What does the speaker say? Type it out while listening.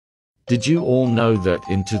Did you all know that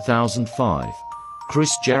in 2005,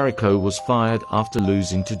 Chris Jericho was fired after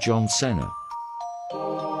losing to John Cena?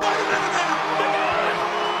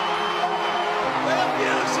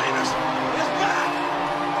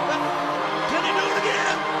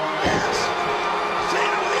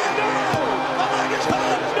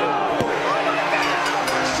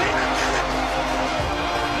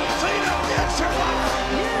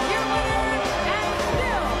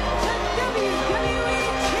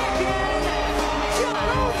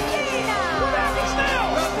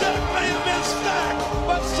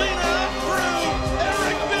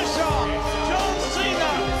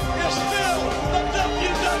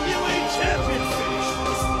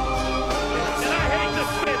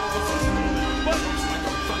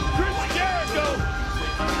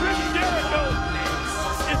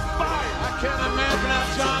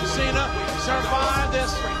 John Cena survived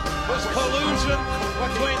this collusion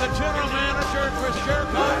between the general manager and Chris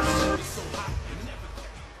Jericho.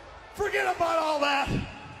 Forget about all that,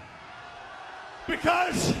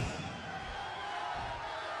 because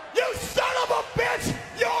you son of a bitch,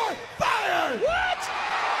 you're fired! What?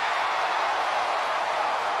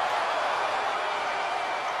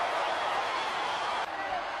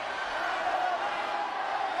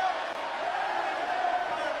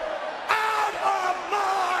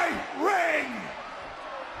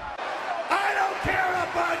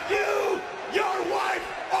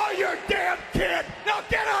 Your damn kid! Now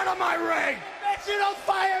get out of my ring! Bitch, you don't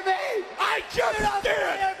fire me! I just did!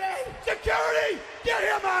 Fire me. Security, get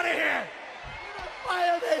him out of here!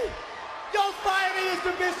 Fire me! Don't fire me,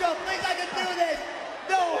 Mr. Bishop! Please, I can do this!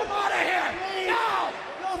 No! Get out of here! Please. No!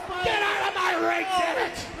 Don't fire Get me. out of my ring, No. damn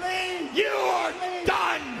it! Please! You are Please.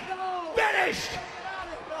 done! No. Finished!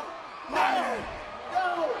 No!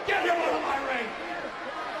 No! Get him out of my ring!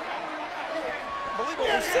 Believe what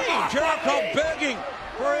we're seeing. Jericho begging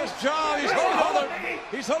for his job.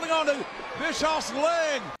 He's holding on to Bischoff's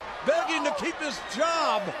leg, begging to keep his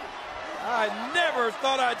job. I never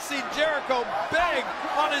thought I'd see Jericho beg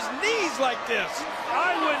on his knees like this.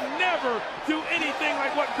 I would never do anything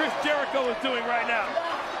like what Chris Jericho is doing right now.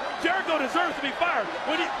 Jericho deserves to be fired.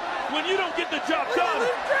 When you don't get the job done,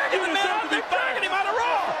 you deserve to be fired. Him out of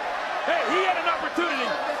Raw. Hey, he had an opportunity.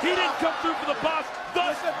 He didn't come through for the boss.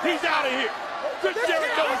 Thus, he's out of here. Chris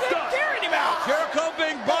Jericho is done. Carrying him out. Jericho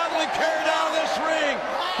being bodily carried out of this ring.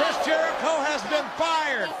 Chris Jericho has been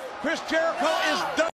fired. Chris Jericho is done.